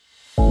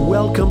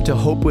Welcome to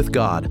Hope with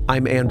God.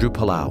 I'm Andrew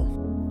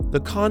Palau.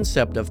 The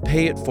concept of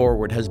pay it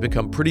forward has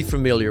become pretty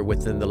familiar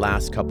within the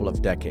last couple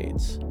of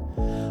decades.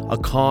 A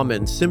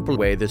common, simple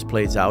way this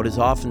plays out is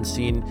often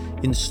seen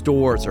in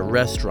stores or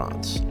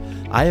restaurants.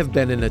 I have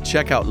been in a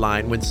checkout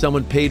line when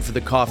someone paid for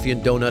the coffee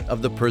and donut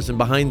of the person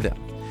behind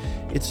them.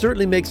 It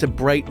certainly makes a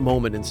bright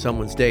moment in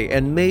someone's day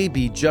and may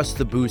be just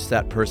the boost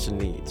that person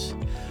needs.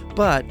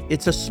 But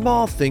it's a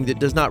small thing that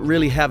does not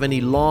really have any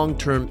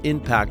long-term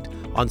impact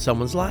on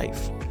someone's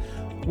life.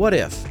 What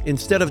if,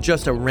 instead of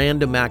just a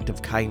random act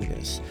of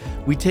kindness,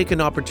 we take an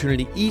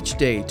opportunity each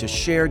day to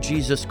share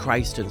Jesus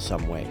Christ in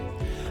some way?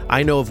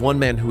 I know of one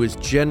man who is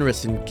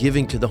generous in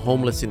giving to the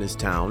homeless in his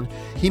town.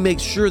 He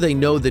makes sure they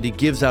know that he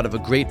gives out of a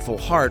grateful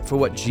heart for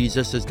what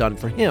Jesus has done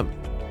for him.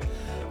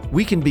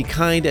 We can be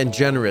kind and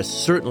generous,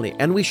 certainly,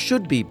 and we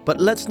should be, but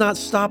let's not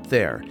stop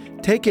there.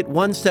 Take it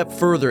one step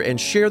further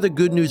and share the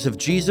good news of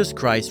Jesus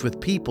Christ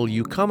with people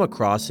you come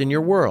across in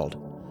your world.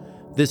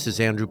 This is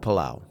Andrew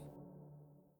Palau.